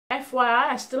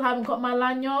FYI, I still haven't got my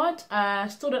lanyard.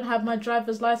 Still don't have my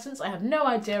driver's license. I have no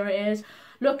idea where it is.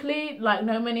 Luckily, like,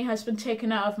 no money has been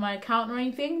taken out of my account or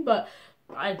anything, but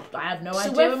I have no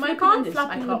idea where my card is.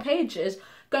 Flapping the pages,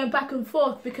 going back and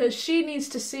forth because she needs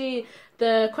to see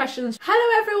the questions.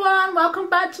 Hello everyone, welcome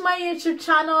back to my YouTube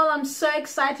channel. I'm so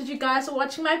excited you guys are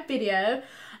watching my video.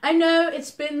 I know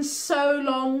it's been so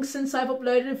long since I've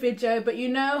uploaded a video, but you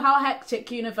know how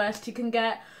hectic university can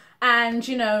get, and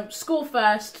you know, school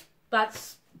first,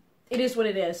 it is what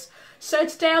it is. So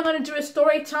today I'm going to do a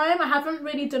story time. I haven't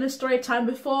really done a story time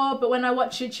before, but when I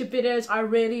watch YouTube videos, I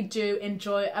really do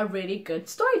enjoy a really good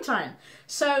story time.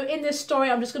 So in this story,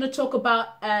 I'm just going to talk about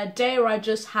a day where I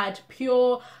just had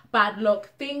pure bad luck.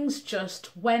 Things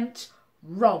just went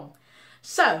wrong.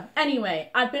 So anyway,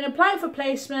 I'd been applying for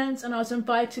placements and I was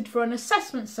invited for an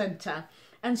assessment centre.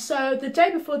 And so the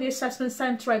day before the assessment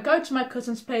centre, I go to my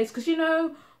cousin's place because you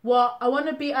know what, I want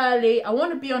to be early, I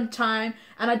want to be on time,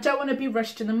 and I don't want to be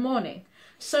rushed in the morning.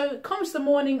 So comes the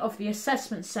morning of the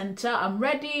assessment centre, I'm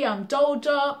ready, I'm dolled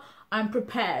up, I'm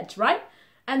prepared, right?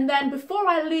 And then before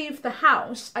I leave the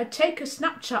house, I take a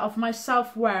Snapchat of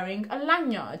myself wearing a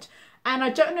lanyard. And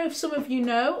I don't know if some of you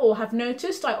know or have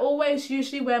noticed, I always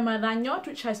usually wear my lanyard,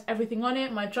 which has everything on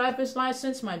it, my driver's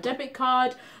license, my debit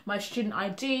card, my student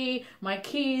ID, my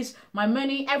keys, my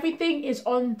money, everything is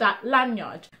on that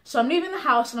lanyard. So I'm leaving the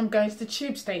house and I'm going to the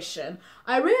tube station.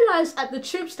 I realise at the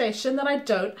tube station that I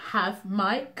don't have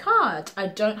my card. I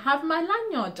don't have my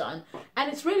lanyard on.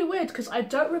 And it's really weird because I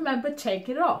don't remember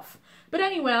taking it off. But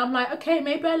anyway, I'm like, okay,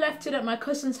 maybe I left it at my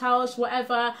cousin's house,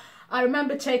 whatever. I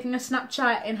remember taking a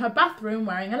Snapchat in her bathroom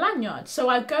wearing a lanyard. So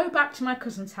I go back to my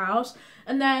cousin's house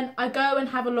and then I go and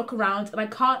have a look around and I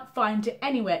can't find it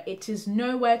anywhere. It is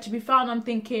nowhere to be found. I'm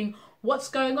thinking, what's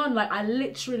going on? Like, I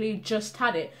literally just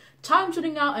had it. Time's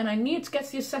running out and I need to get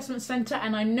to the assessment centre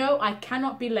and I know I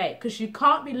cannot be late because you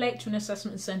can't be late to an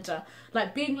assessment centre.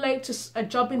 Like, being late to a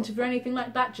job interview or anything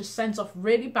like that just sends off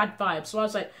really bad vibes. So I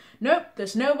was like, nope,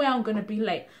 there's no way I'm going to be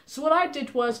late. So what I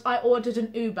did was I ordered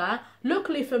an Uber.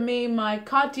 Luckily for me, my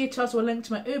card details were linked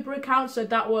to my Uber account, so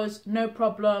that was no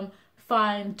problem,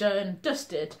 fine, done,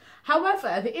 dusted.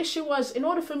 However, the issue was in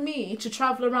order for me to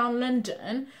travel around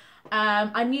London,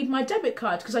 I need my debit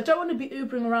card because I don't want to be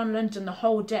Ubering around London the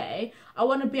whole day. I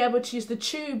want to be able to use the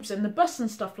tubes and the bus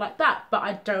and stuff like that, but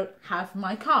I don't have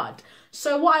my card.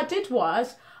 So what I did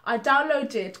was I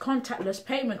downloaded contactless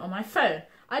payment on my phone.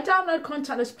 I downloaded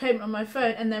contactless payment on my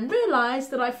phone and then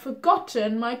realised that I've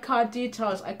forgotten my card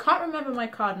details. I can't remember my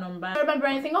card number. I don't remember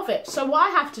anything of it. So what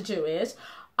I have to do is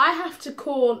I have to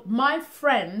call my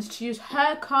friend to use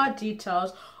her card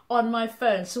details on my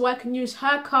phone so I can use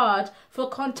her card for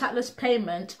contactless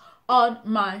payment on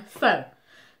my phone.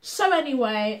 So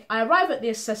anyway, I arrive at the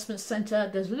assessment centre.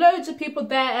 There's loads of people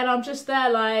there and I'm just there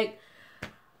like,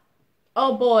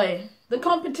 oh boy, the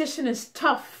competition is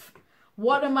tough.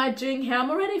 What am I doing here?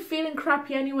 I'm already feeling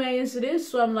crappy anyway as it is,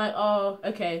 so I'm like, oh,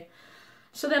 okay.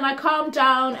 So then I calm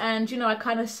down and, you know, I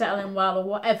kind of settle in well or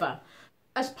whatever.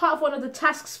 As part of one of the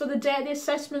tasks for the day at the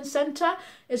assessment centre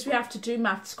is we have to do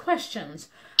maths questions.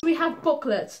 We have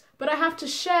booklets, but I have to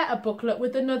share a booklet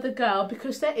with another girl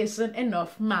because there isn't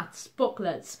enough maths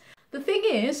booklets. The thing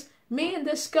is, me and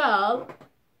this girl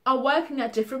are working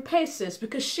at different paces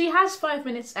because she has 5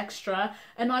 minutes extra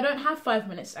and I don't have 5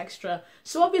 minutes extra.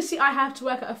 So obviously I have to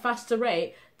work at a faster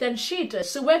rate than she does.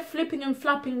 So we're flipping and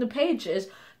flapping the pages,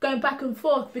 going back and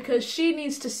forth because she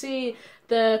needs to see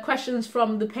the questions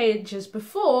from the pages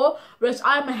before, whereas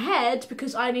I'm ahead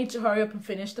because I need to hurry up and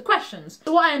finish the questions.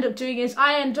 So what I end up doing is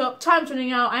time's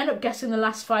running out, I end up guessing the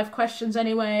last 5 questions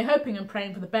anyway, hoping and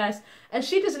praying for the best, and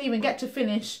she doesn't even get to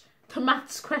finish the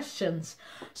maths questions.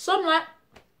 So I'm like,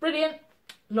 brilliant,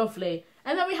 lovely.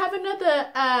 And then we have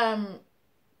another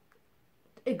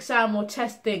exam or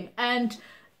test thing, and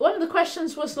one of the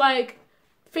questions was like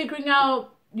figuring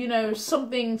out, you know, some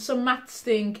maths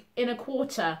thing in a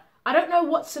quarter. I don't know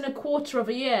what's in a quarter of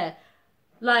a year.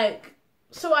 Like,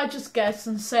 so I just guess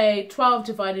and say 12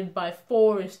 divided by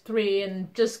 4 is 3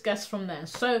 and just guess from there.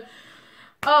 So,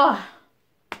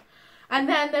 and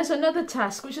then there's another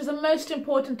task, which is the most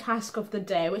important task of the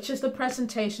day, which is the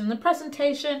presentation. The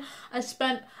presentation, I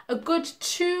spent a good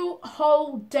 2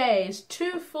 full days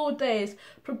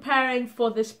preparing for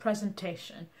this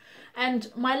presentation.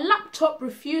 And my laptop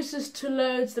refuses to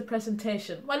load the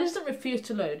presentation. Well, it doesn't refuse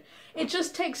to load. It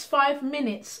just takes 5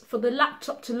 minutes for the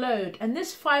laptop to load. And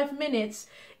this 5 minutes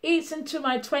eats into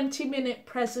my 20-minute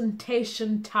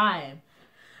presentation time.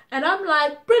 And I'm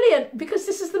like, brilliant, because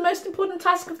this is the most important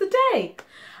task of the day.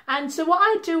 And so what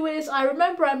I do is, I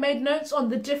remember I made notes on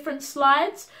the different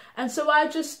slides. And so I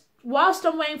just whilst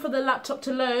I'm waiting for the laptop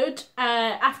to load,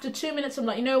 after 2 minutes, I'm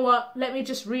like, you know what? Let me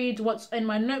just read what's in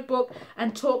my notebook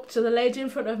and talk to the lady in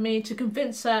front of me to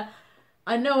convince her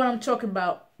I know what I'm talking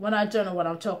about when I don't know what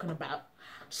I'm talking about.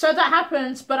 So that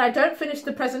happens, but I don't finish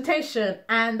the presentation,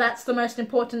 and that's the most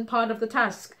important part of the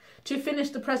task, to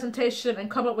finish the presentation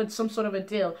and come up with some sort of a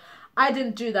deal. I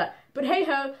didn't do that, but hey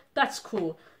ho, that's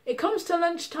cool. It comes to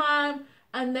lunchtime,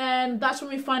 and then that's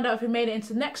when we find out if we made it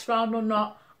into the next round or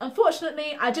not.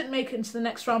 Unfortunately, I didn't make it into the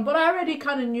next round, but I already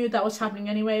kind of knew that was happening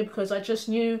anyway, because I just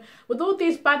knew with all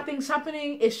these bad things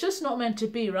happening, it's just not meant to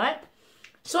be, right?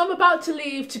 So I'm about to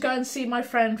leave to go and see my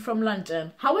friend from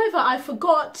London. However, I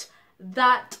forgot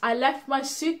that I left my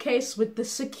suitcase with the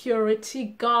security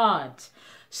guard.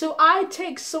 So I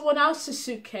take someone else's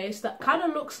suitcase that kind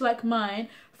of looks like mine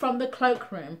from the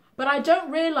cloakroom, but I don't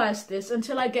realise this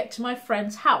until I get to my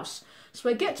friend's house. So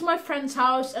I get to my friend's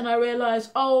house and I realise,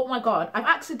 oh my god, I've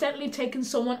accidentally taken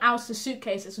someone else's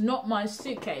suitcase. It's not my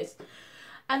suitcase.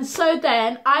 And so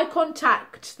then I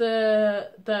contact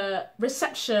the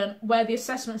reception where the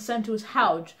assessment centre was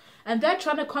held, and they're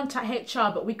trying to contact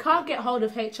HR, but we can't get hold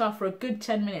of HR for a good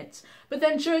 10 minutes. But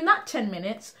then during that 10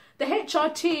 minutes, the HR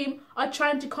team are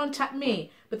trying to contact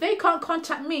me, but they can't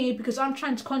contact me because I'm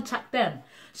trying to contact them.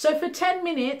 So for 10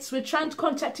 minutes, we're trying to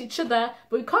contact each other,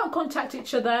 but we can't contact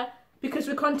each other because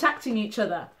we're contacting each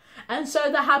other. And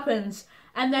so that happens.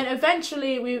 And then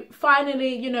eventually we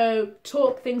finally, you know,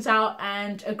 talk things out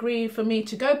and agree for me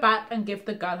to go back and give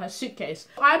the girl her suitcase.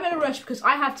 I'm in a rush because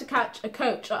I have to catch a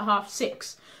coach at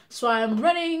 6:30. So I'm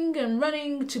running and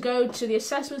running to go to the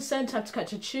assessment centre. I have to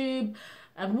catch a tube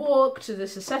and walk to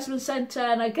this assessment centre.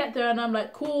 And I get there and I'm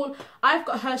like, cool, I've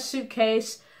got her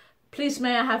suitcase. Please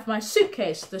may I have my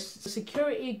suitcase? The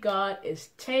security guard is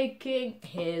taking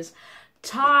his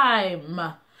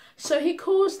time. So he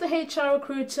calls the HR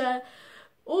recruiter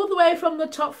all the way from the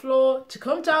top floor to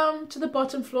come down to the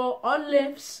bottom floor on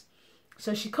lifts.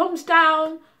 So she comes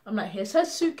down. I'm like, here's her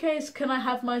suitcase. Can I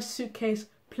have my suitcase,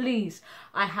 please?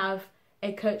 I have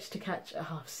a coach to catch at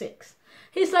 6:30.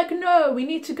 He's like, no, we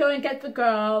need to go and get the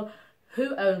girl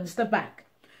who owns the bag.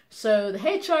 So the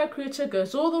HR recruiter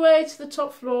goes all the way to the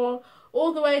top floor,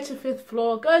 all the way to 5th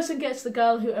floor, goes and gets the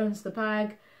girl who owns the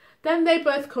bag. Then they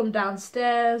both come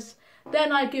downstairs.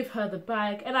 Then I give her the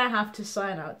bag and I have to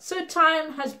sign out. So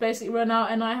time has basically run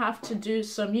out and I have to do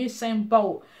some Usain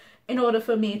Bolt in order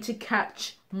for me to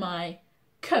catch my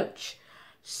coach.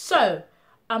 So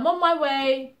I'm on my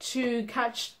way to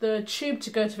catch the tube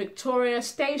to go to Victoria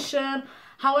Station.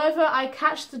 However, I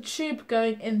catch the tube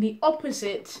going in the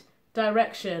opposite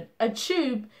direction. A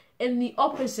tube in the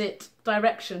opposite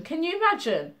direction. Can you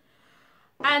imagine?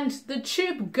 And the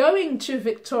tube going to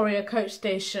Victoria Coach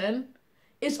Station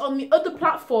is on the other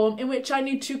platform in which I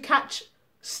need to catch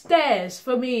stairs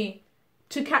for me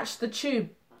to catch the tube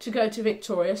to go to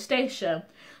Victoria Station.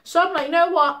 So I'm like, you know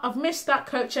what? I've missed that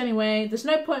coach anyway. There's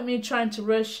no point in me trying to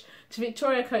rush to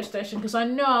Victoria Coach Station because I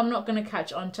know I'm not going to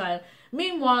catch it on time.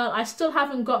 Meanwhile, I still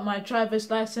haven't got my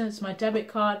driver's license, my debit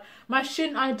card, my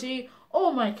student ID,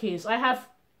 or my keys. I have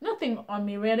nothing on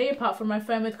me really apart from my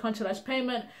phone with contactless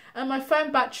payment, and my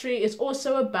phone battery is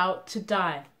also about to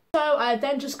die. So I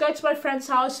then just go to my friend's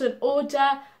house and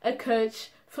order a coach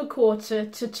for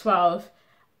 11:45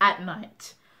 at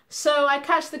night. So I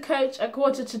catch the coach at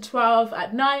 11:45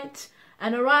 at night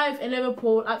and arrive in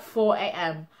Liverpool at 4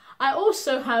 AM. I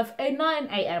also have a 9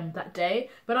 AM that day,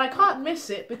 but I can't miss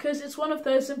it because it's one of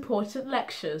those important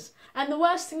lectures. And the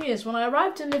worst thing is, when I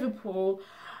arrived in Liverpool,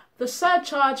 the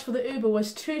surcharge for the Uber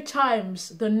was 2 times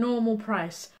the normal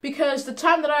price because the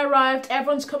time that I arrived,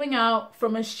 everyone's coming out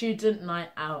from a student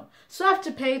night out. So I have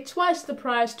to pay twice the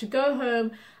price to go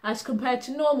home as compared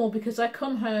to normal because I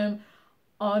come home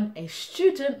on a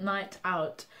student night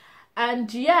out.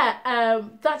 And yeah,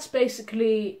 that's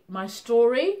basically my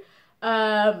story.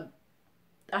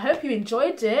 I hope you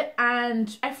enjoyed it, and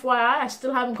FYI, I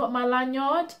still haven't got my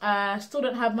lanyard. I still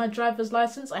don't have my driver's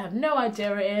license. I have no idea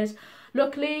where it is.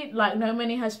 Luckily, like, no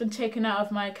money has been taken out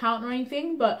of my account or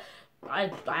anything, but I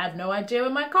have no idea where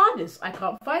my card is. I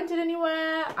can't find it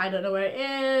anywhere. I don't know where it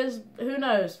is. Who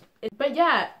knows? But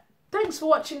yeah, thanks for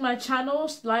watching my channel.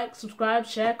 Like, subscribe,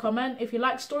 share, comment. If you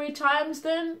like story times,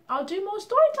 then I'll do more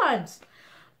story times.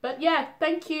 But yeah,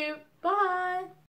 thank you. Bye.